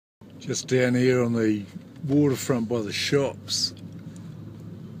Just down here on the waterfront by the shops,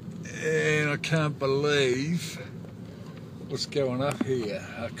 and I can't believe what's going up here.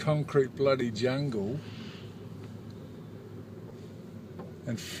 A concrete bloody jungle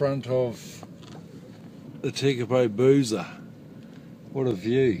in front of the Tekapo Boozer. What a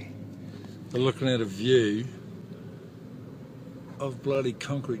view. They're looking at a view of bloody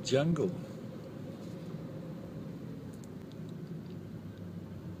concrete jungle.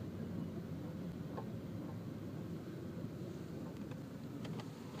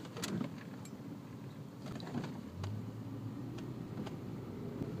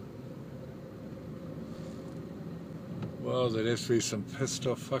 Well, there'd have to be some pissed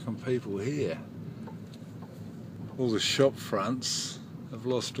off fucking people here. All the shop fronts have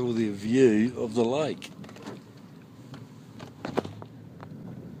lost all their view of the lake.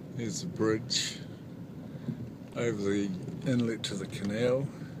 Here's the bridge over the inlet to the canal.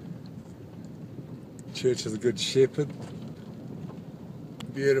 Church of the Good Shepherd.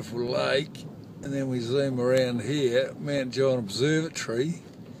 Beautiful lake. And then we zoom around here, Mount John Observatory.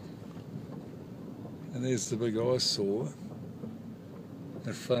 And there's the big eyesore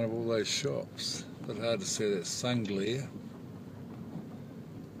in front of all those shops. But hard to see that sun glare.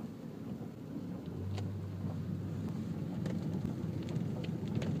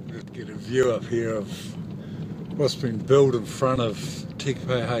 Let's get a view up here of what's been built in front of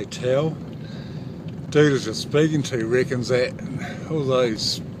Tekapo Hotel. Dude I was just speaking to reckons that all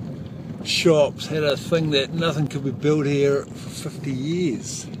those shops had a thing that nothing could be built here for 50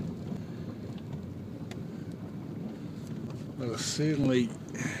 years. Well, certainly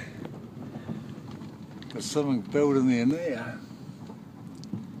there's something built in there now.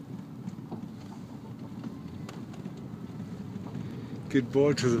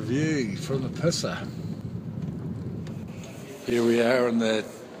 Goodbye to the view from the pisser. Here we are in the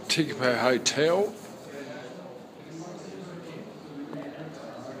Tekapo Hotel.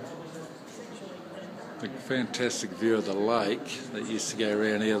 The fantastic view of the lake that used to go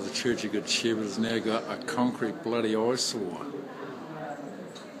around here. The Church of Good Shepherd has now got a concrete bloody eyesore.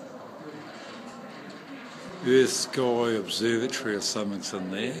 Earth Sky Observatory or something's in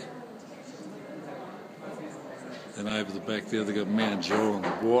there. And over the back there they've got Mount John.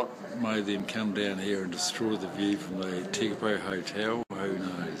 What made them come down here and destroy the view from the Tekapo Hotel?